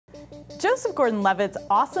Joseph Gordon-Levitt's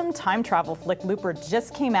awesome time travel flick Looper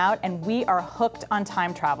just came out, and we are hooked on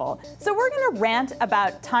time travel. So we're gonna rant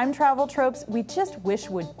about time travel tropes we just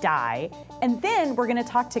wish would die, and then we're gonna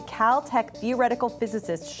talk to Caltech theoretical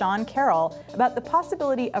physicist Joanne Kelly about the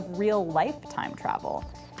possibility of real-life time travel.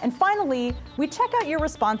 And finally, we check out your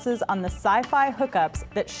responses on the sci-fi hookups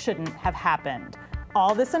that shouldn't have happened.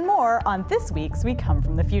 All this and more on this week's We Come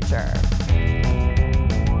From the Future.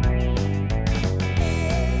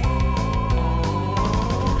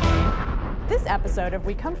 This episode of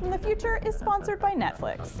We Come From the Future is sponsored by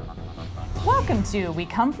Netflix. Welcome to We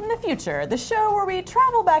Come From the Future, the show where we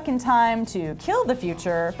travel back in time to kill the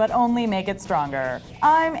future, but only make it stronger.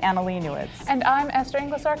 I'm Annalee and Esther. And I'm Esther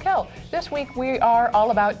Inglis-Arkell. This week we are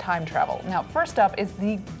all about time travel. Now, first up is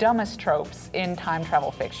the dumbest tropes in time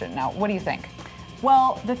travel fiction. Now, what do you think?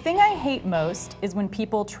 Well, the thing I hate most is when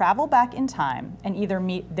people travel back in time and either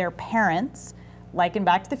meet their parents, like in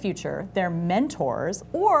Back to the Future, their mentors,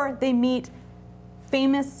 or they meet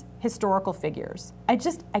famous historical figures. I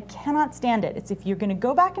cannot stand it. It's if you're gonna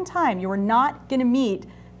go back in time, you are not gonna meet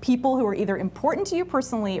people who are either important to you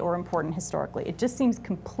personally or important historically. It just seems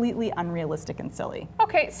completely unrealistic and silly.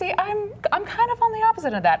 Okay, see, I'm kind of on the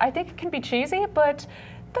opposite of that. I think it can be cheesy, but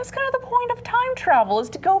that's kind of the point of time travel, is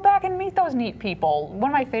to go back and meet those neat people. One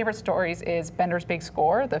of my favorite stories is Bender's Big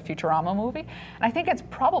Score, the Futurama movie. And I think it's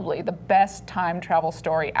probably the best time travel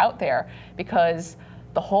story out there because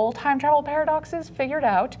the whole time travel paradox is figured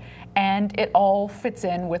out and it all fits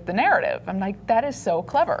in with the narrative. I'm like, that is so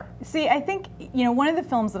clever. See, I think, one of the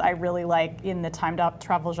films that I really like in the time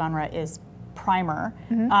travel genre is Primer,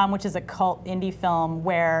 which is a cult indie film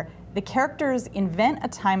where the characters invent a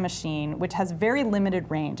time machine which has very limited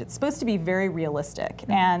range. It's supposed to be very realistic,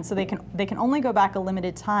 and so they can only go back a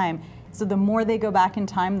limited time. So the more they go back in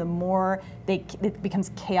time, the more it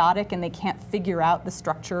becomes chaotic and they can't figure out the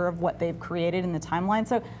structure of what they've created in the timeline.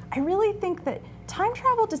 So I really think that time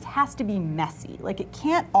travel just has to be messy. Like, it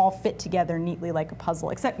can't all fit together neatly like a puzzle,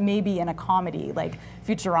 except maybe in a comedy like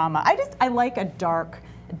Futurama. I like a dark,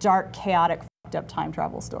 chaotic, fucked up time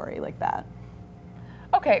travel story like that.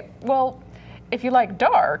 Okay, well, if you like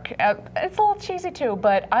dark, it's a little cheesy too,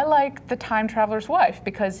 but I like The Time Traveler's Wife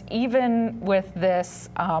because even with this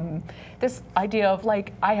this idea of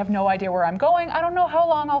like, I have no idea where I'm going, I don't know how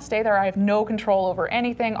long I'll stay there, I have no control over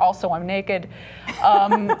anything, also I'm naked,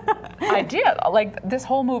 idea, like this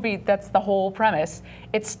whole movie, that's the whole premise,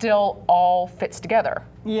 it still all fits together.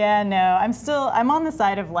 Yeah, no, I'm on the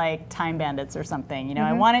side of like Time Bandits or something,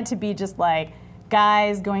 I want it to be just like,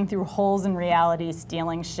 guys going through holes in reality,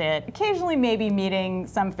 stealing shit, occasionally maybe meeting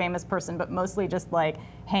some famous person, but mostly just like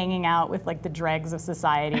hanging out with like the dregs of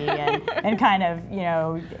society and kind of,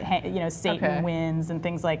 Satan wins and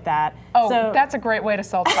things like that. Oh, so that's a great way to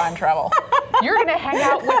sell time travel. You're gonna hang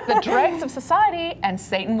out with the dregs of society and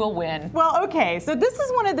Satan will win. Well, okay, so this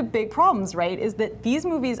is one of the big problems, right, is that these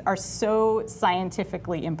movies are so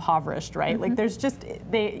scientifically impoverished, right? Like there's just,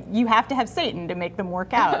 you have to have Satan to make them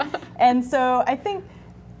work out. And so I think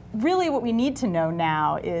really what we need to know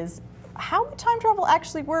now is how would time travel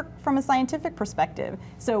actually work from a scientific perspective?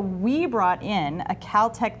 So we brought in a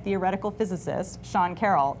Caltech theoretical physicist, Joanne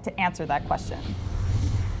Kelly, to answer that question.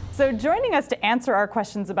 So joining us to answer our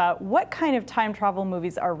questions about what kind of time travel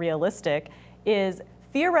movies are realistic is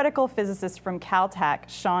theoretical physicist from Caltech,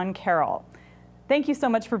 Joanne Kelly. Thank you so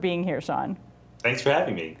much for being here, Joanne. Thanks for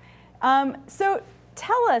having me. So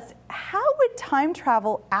tell us, how would time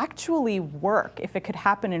travel actually work if it could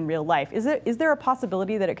happen in real life? Is there a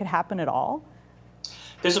possibility that it could happen at all?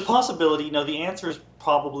 There's a possibility. The answer is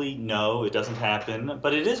probably no, it doesn't happen,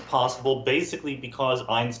 but it is possible basically because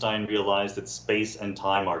Einstein realized that space and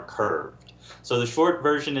time are curved. So the short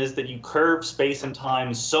version is that you curve space and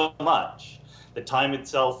time so much that time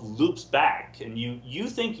itself loops back, and you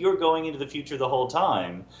think you're going into the future the whole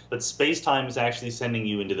time, but space-time is actually sending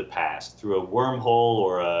you into the past through a wormhole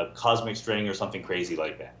or a cosmic string or something crazy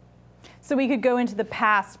like that. So we could go into the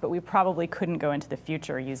past, but we probably couldn't go into the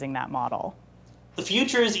future using that model. The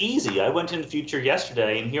future is easy. I went into the future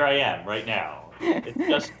yesterday, and here I am right now. It's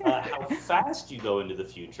just how fast you go into the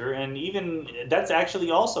future, and even that's actually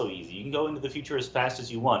also easy. You can go into the future as fast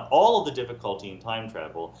as you want. All of the difficulty in time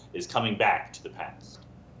travel is coming back to the past.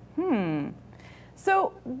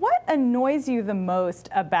 So what annoys you the most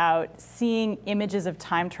about seeing images of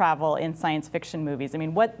time travel in science fiction movies? I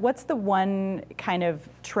mean, what's the one kind of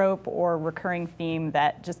trope or recurring theme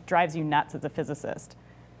that just drives you nuts as a physicist?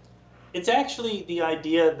 It's actually the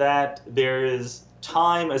idea that there is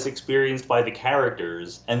time as experienced by the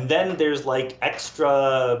characters, and then there's like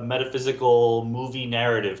extra metaphysical movie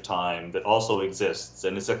narrative time that also exists,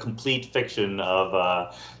 and it's a complete fiction of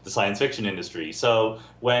the science fiction industry. So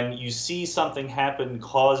when you see something happen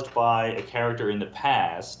caused by a character in the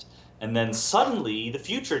past, and then suddenly the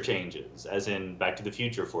future changes, as in Back to the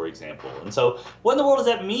Future, for example. And so what in the world does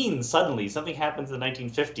that mean, suddenly? Something happens in the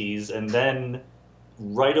 1950s, and then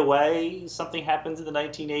right away something happens in the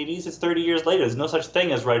 1980s. It's 30 years later. There's no such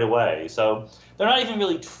thing as right away. So they're not even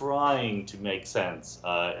really trying to make sense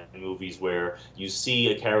in movies where you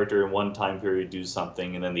see a character in one time period do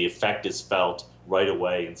something and then the effect is felt right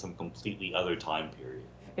away in some completely other time period.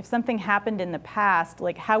 If something happened in the past,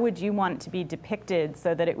 like how would you want it to be depicted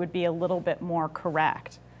so that it would be a little bit more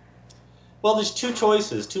correct? Well, there's two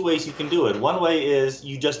choices, two ways you can do it. One way is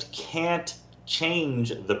you just can't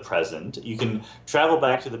change the present. You can travel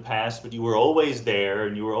back to the past, but you were always there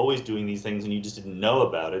and you were always doing these things and you just didn't know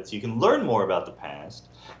about it. So you can learn more about the past,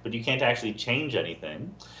 but you can't actually change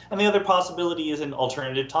anything. And the other possibility is an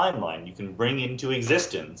alternative timeline. You can bring into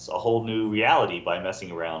existence a whole new reality by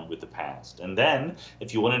messing around with the past. And then,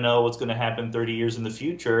 if you want to know what's going to happen 30 years in the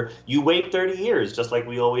future, you wait 30 years, just like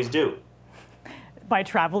we always do. By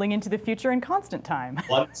traveling into the future in constant time.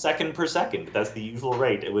 1 second per second. That's the usual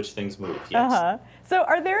rate at which things move, yes. So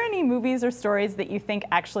are there any movies or stories that you think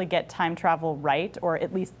actually get time travel right, or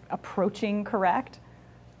at least approaching correct?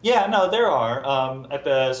 Yeah, no, there are. At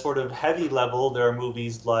the sort of heavy level, there are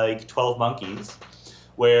movies like 12 Monkeys,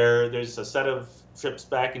 where there's a set of trips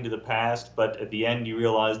back into the past, but at the end you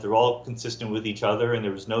realize they're all consistent with each other and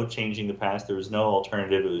there was no changing the past, there was no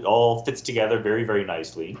alternative. It all fits together very, very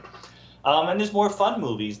nicely. And there's more fun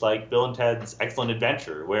movies like Bill and Ted's Excellent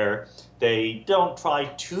Adventure, where they don't try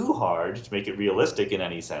too hard to make it realistic in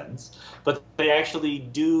any sense, but they actually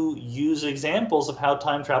do use examples of how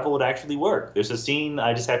time travel would actually work. There's a scene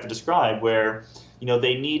I just have to describe where, you know,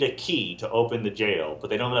 they need a key to open the jail,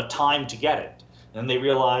 but they don't have enough time to get it. And they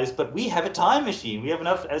realize, but we have a time machine. We have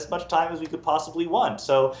as much time as we could possibly want.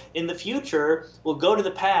 So in the future, we'll go to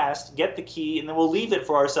the past, get the key, and then we'll leave it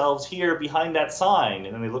for ourselves here behind that sign.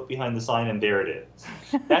 And then they look behind the sign, and there it is.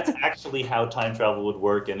 That's actually how time travel would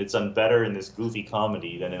work, and it's done better in this goofy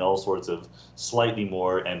comedy than in all sorts of slightly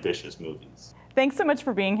more ambitious movies. Thanks so much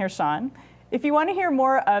for being here, Sean. If you want to hear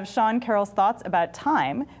more of Sean Carroll's thoughts about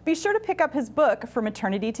time, be sure to pick up his book, From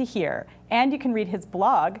Eternity to Here, and you can read his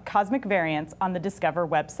blog, Cosmic Variants, on the Discover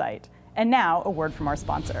website. And now, a word from our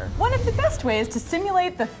sponsor. One of the best ways to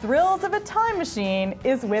simulate the thrills of a time machine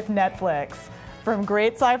is with Netflix. From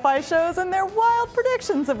great sci-fi shows and their wild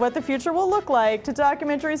predictions of what the future will look like, to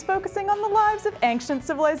documentaries focusing on the lives of ancient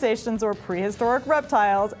civilizations or prehistoric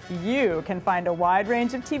reptiles, you can find a wide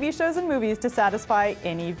range of TV shows and movies to satisfy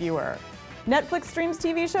any viewer. Netflix streams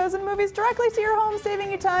TV shows and movies directly to your home, saving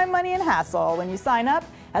you time, money, and hassle. When you sign up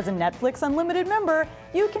as a Netflix Unlimited member,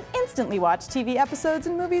 you can instantly watch TV episodes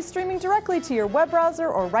and movies streaming directly to your web browser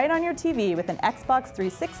or right on your TV with an Xbox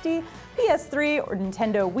 360, PS3, or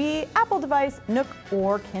Nintendo Wii, Apple device, Nook,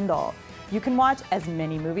 or Kindle. You can watch as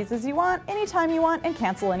many movies as you want, anytime you want, and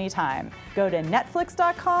cancel anytime. Go to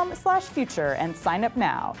netflix.com/future and sign up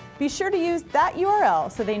now. Be sure to use that URL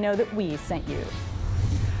so they know that we sent you.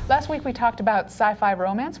 Last week we talked about sci-fi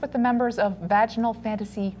romance with the members of Vaginal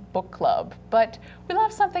Fantasy Book Club, but we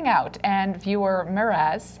left something out and viewer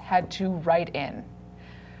Miraz had to write in.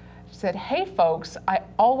 She said, "Hey folks, I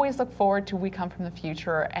always look forward to We Come From the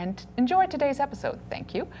Future and enjoyed today's episode,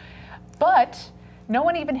 thank you. But no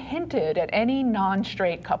one even hinted at any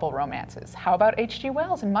non-straight couple romances. How about H.G.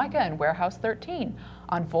 Wells and Myka and Warehouse 13?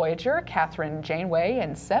 On Voyager, Catherine Janeway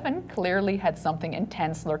and Seven clearly had something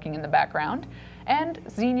intense lurking in the background. And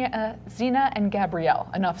Xena and Gabrielle,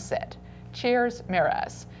 enough said. Cheers,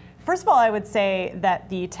 Miraz." First of all, I would say that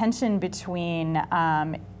the tension between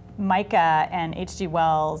Myka and H.G.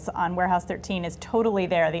 Wells on Warehouse 13 is totally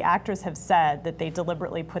there. The actors have said that they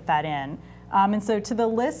deliberately put that in. And so to the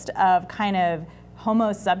list of kind of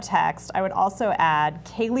homo subtext, I would also add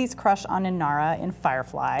Kaylee's crush on Inara in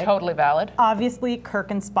Firefly. Totally valid. Obviously,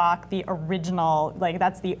 Kirk and Spock, the original, like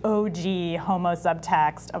that's the OG homo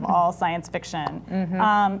subtext of all science fiction.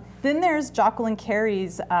 Then there's Jocelyn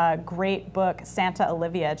Carey's great book, Santa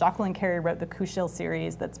Olivia. Jocelyn Carey wrote the Kushil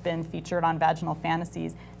series that's been featured on Vaginal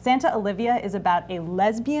Fantasies. Santa Olivia is about a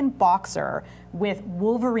lesbian boxer with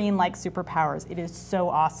Wolverine-like superpowers. It is so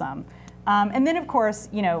awesome. And then, of course,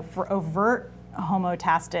 you know, for overt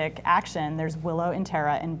homotastic action, there's Willow and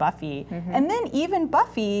Tara and Buffy. And then even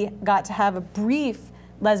Buffy got to have a brief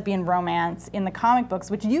lesbian romance in the comic books,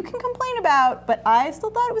 which you can complain about, but I still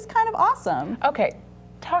thought it was kind of awesome. Okay,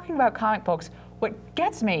 talking about comic books, what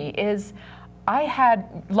gets me is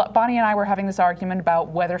Bonnie and I were having this argument about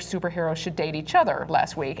whether superheroes should date each other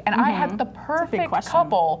last week, and I had the perfect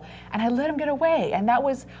couple, and I let them get away, and that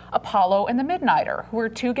was Apollo and the Midnighter, who were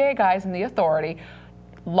two gay guys in the Authority,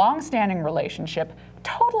 long-standing relationship,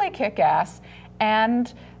 totally kick-ass,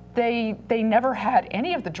 and they never had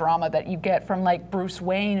any of the drama that you get from like Bruce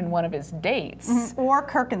Wayne in one of his dates. Or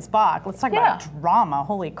Kirk and Spock. Let's talk about drama.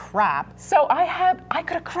 Holy crap. So I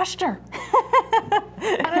could have crushed her.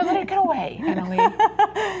 And I let her get away,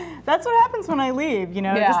 Annalee. That's what happens when I leave, you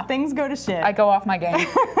know, just things go to shit. I go off my game.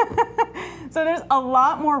 So there's a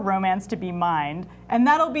lot more romance to be mined, and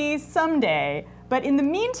that'll be someday. But in the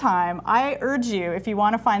meantime, I urge you, if you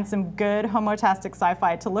want to find some good homotastic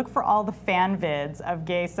sci-fi, to look for all the fan vids of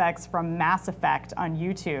gay sex from Mass Effect on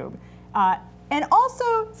YouTube. And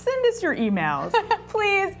also, send us your emails.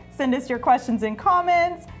 Please send us your questions and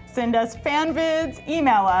comments. Send us fan vids.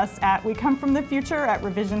 Email us at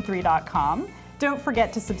wecomefromthefuture@revision3.com. Don't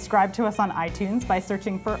forget to subscribe to us on iTunes by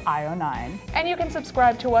searching for IO9. And you can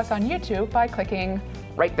subscribe to us on YouTube by clicking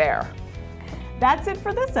right there. That's it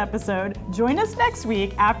for this episode. Join us next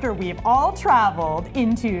week after we've all traveled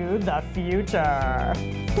into the future.